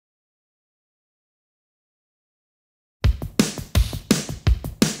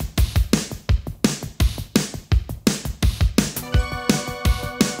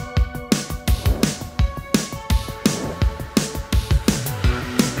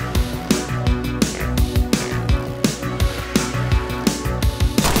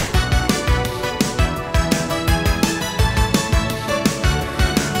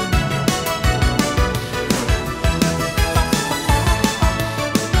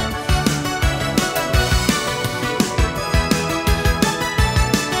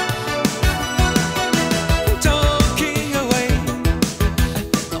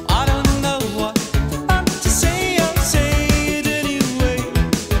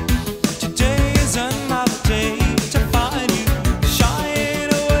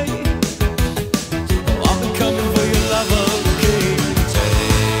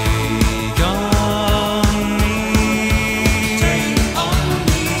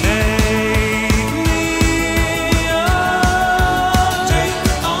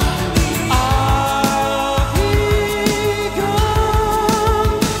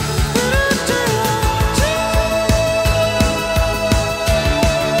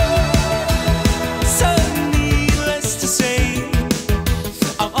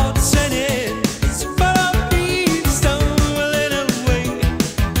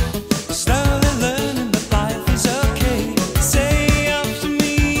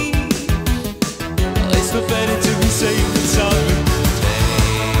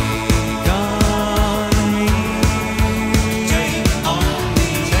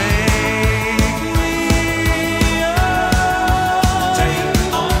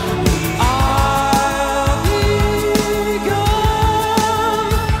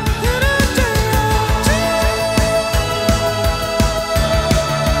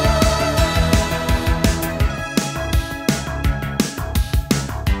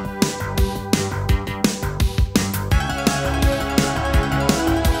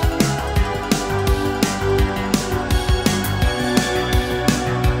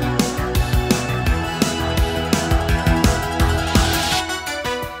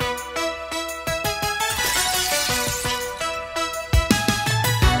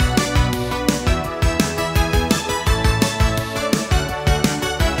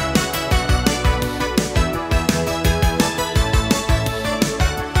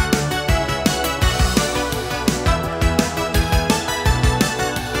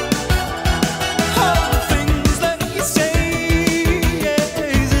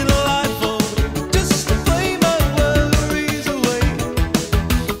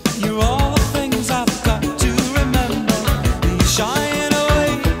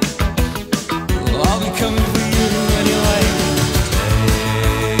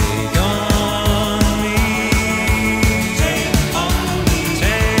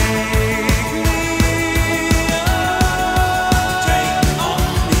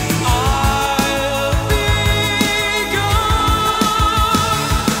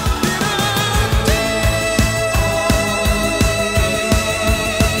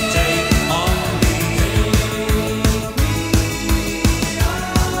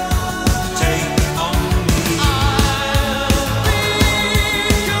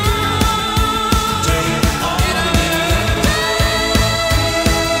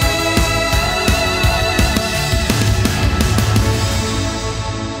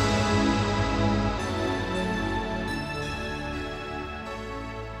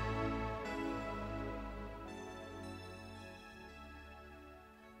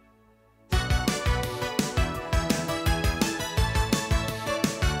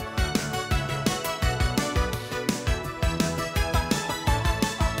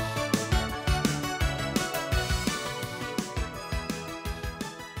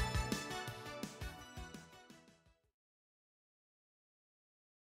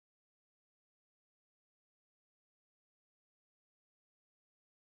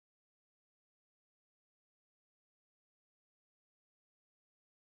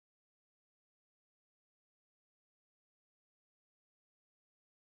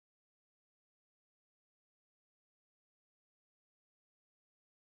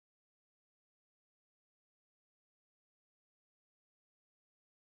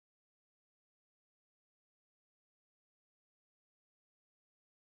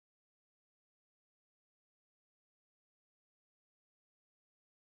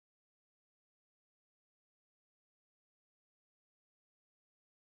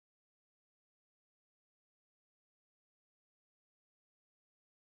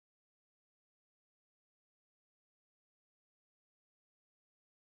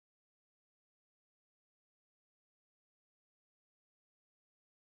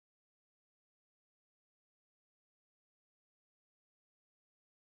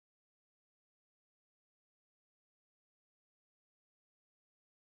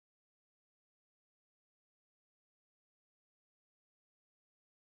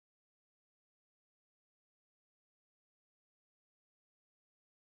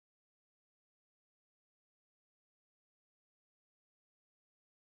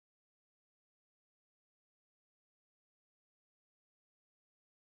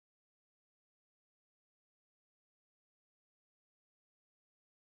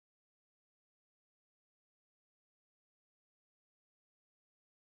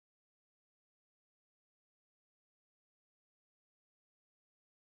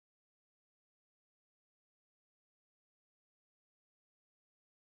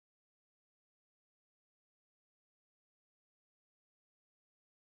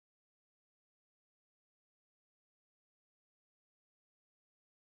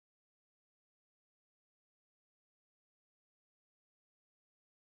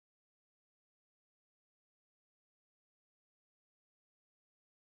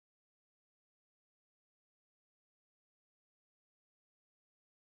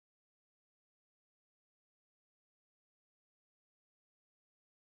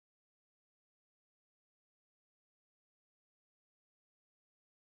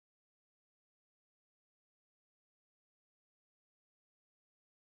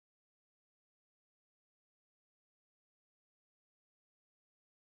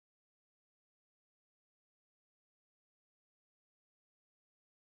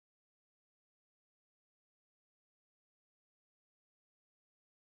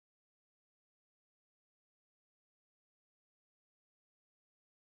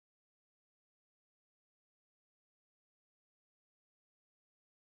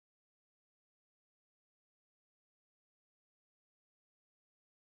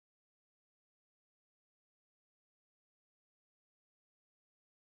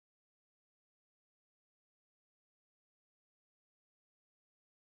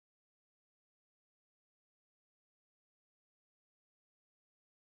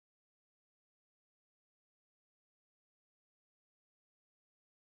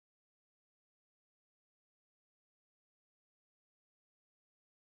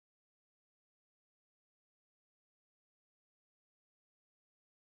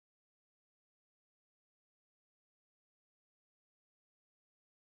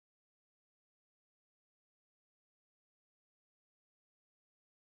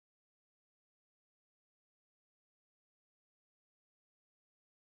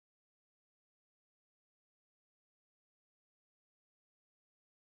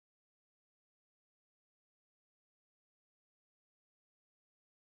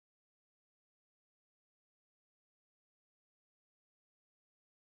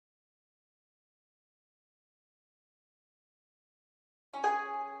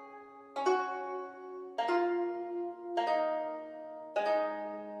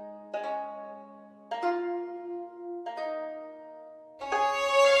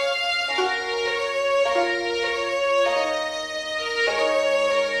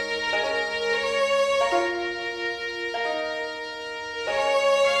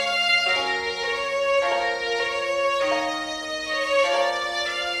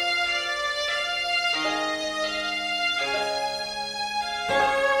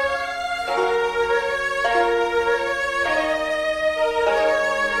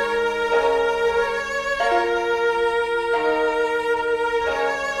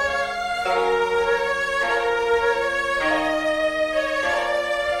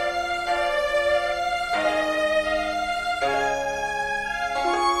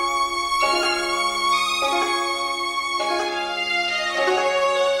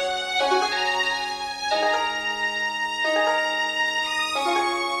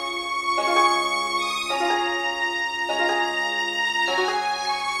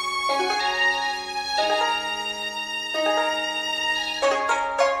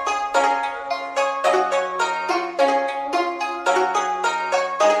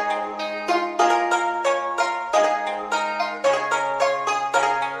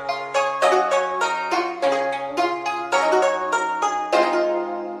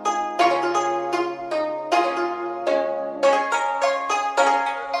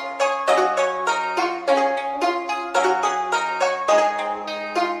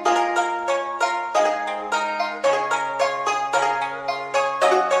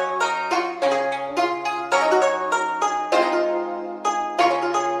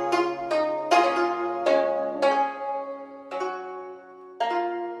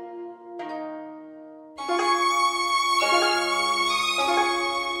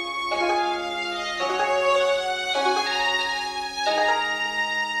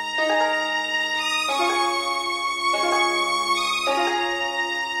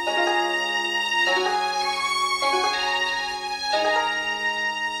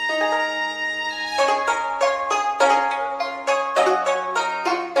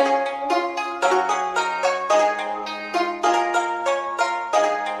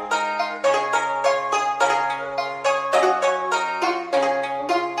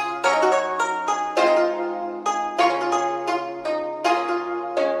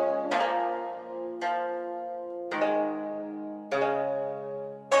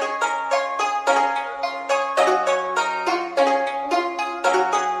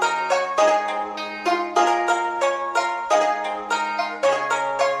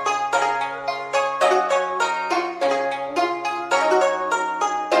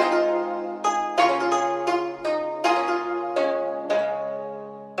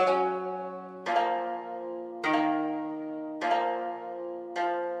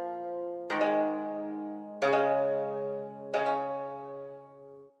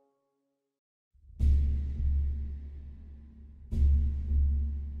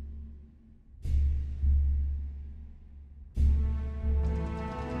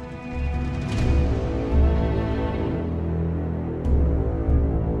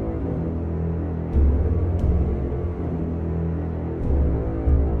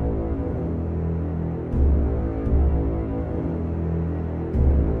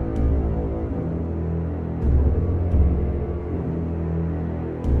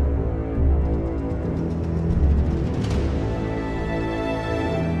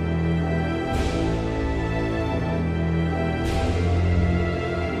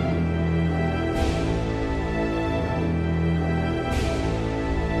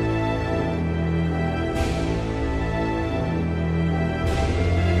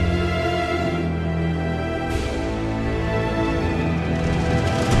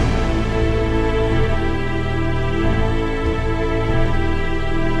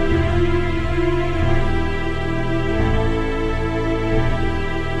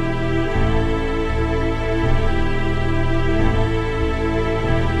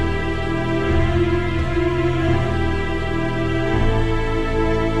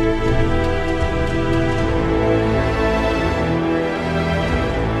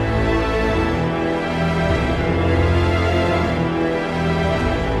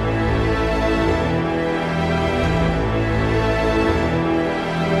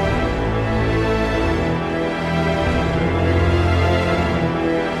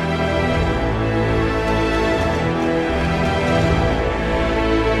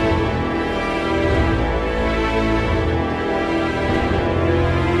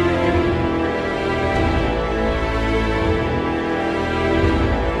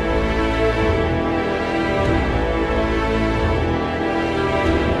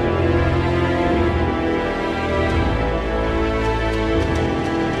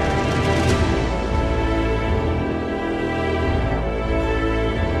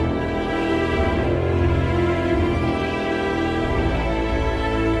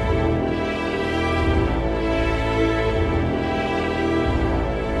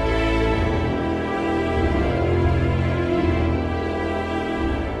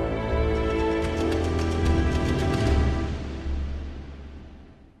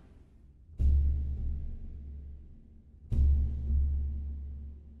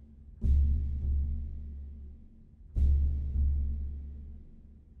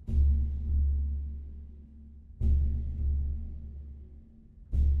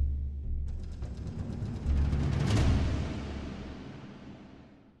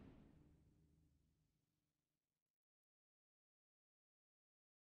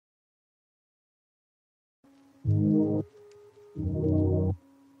You're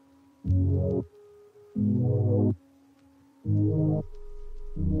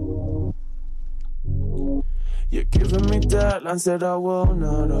giving me deadlines that I will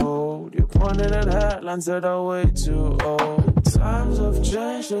not hold. You're pointing at headlines that are way too old. Times have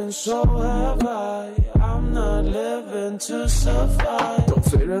changed and so have I. I'm not living to survive. Don't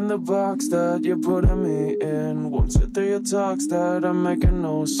fit in the box that you're putting me in. Won't sit through your talks that are making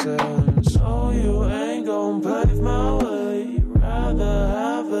no sense. No, you ain't gon' pave my way. Rather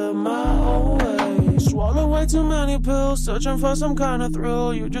have it my own way. Swallow way too many pills, searching for some kind of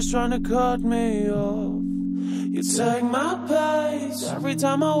thrill. You're just trying to cut me off. You take my pace every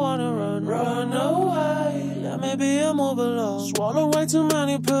time I wanna run away. Let me be a move along. Swallow way too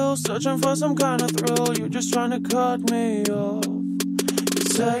many pills, searching for some kind of thrill. You're just trying to cut me off. You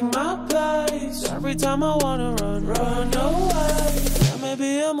take my pace every time I wanna run away. Let me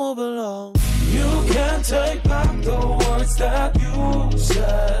be a move along. You can't take back the words that you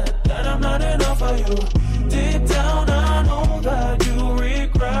said, that I'm not enough for you. Deep down I know that you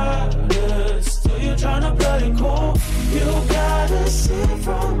regret it. Still you're trying to play it cool. You gotta see it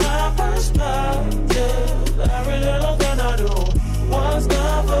from my perspective. Every little thing I do was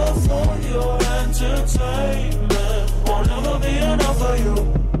never for your entertainment. Won't ever be enough for you.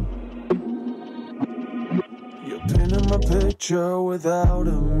 You're painting my picture without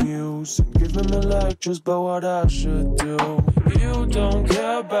a muse and giving me lectures about what I should do. You don't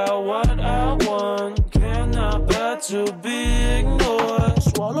care about what I want. Cannot bear to be ignored.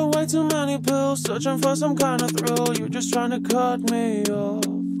 Swallow way too many pills, searching for some kind of thrill. You're just trying to cut me off.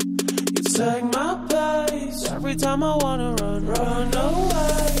 You take my pace every time I wanna run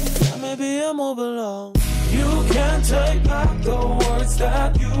away. Let me be a move along. You can't take back the words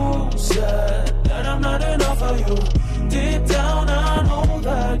that you said, that I'm not enough for you. Deep down I know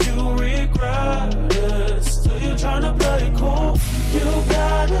that you regret it. Still you're trying to play it cool. You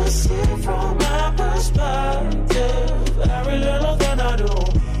gotta see it from my perspective. Every little thing I do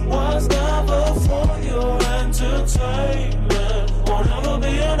was never for your entertainment. Won't ever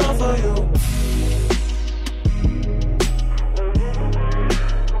be enough for you.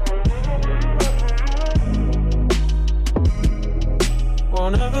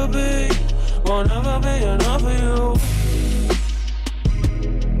 Won't ever be enough for you.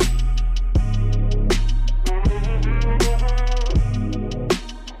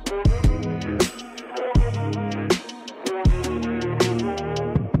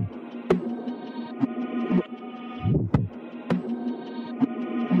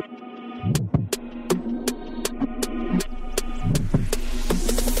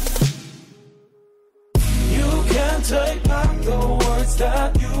 Take back the words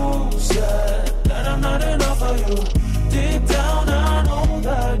that you said, that I'm not enough for you. Deep down I know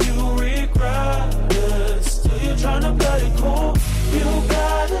that you regret it. Still you're trying to play it cool. You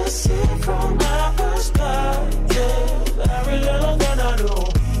gotta see it from my perspective. Every little thing I do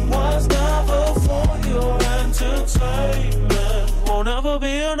was never for your entertainment. Won't ever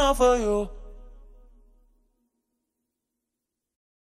be enough for you.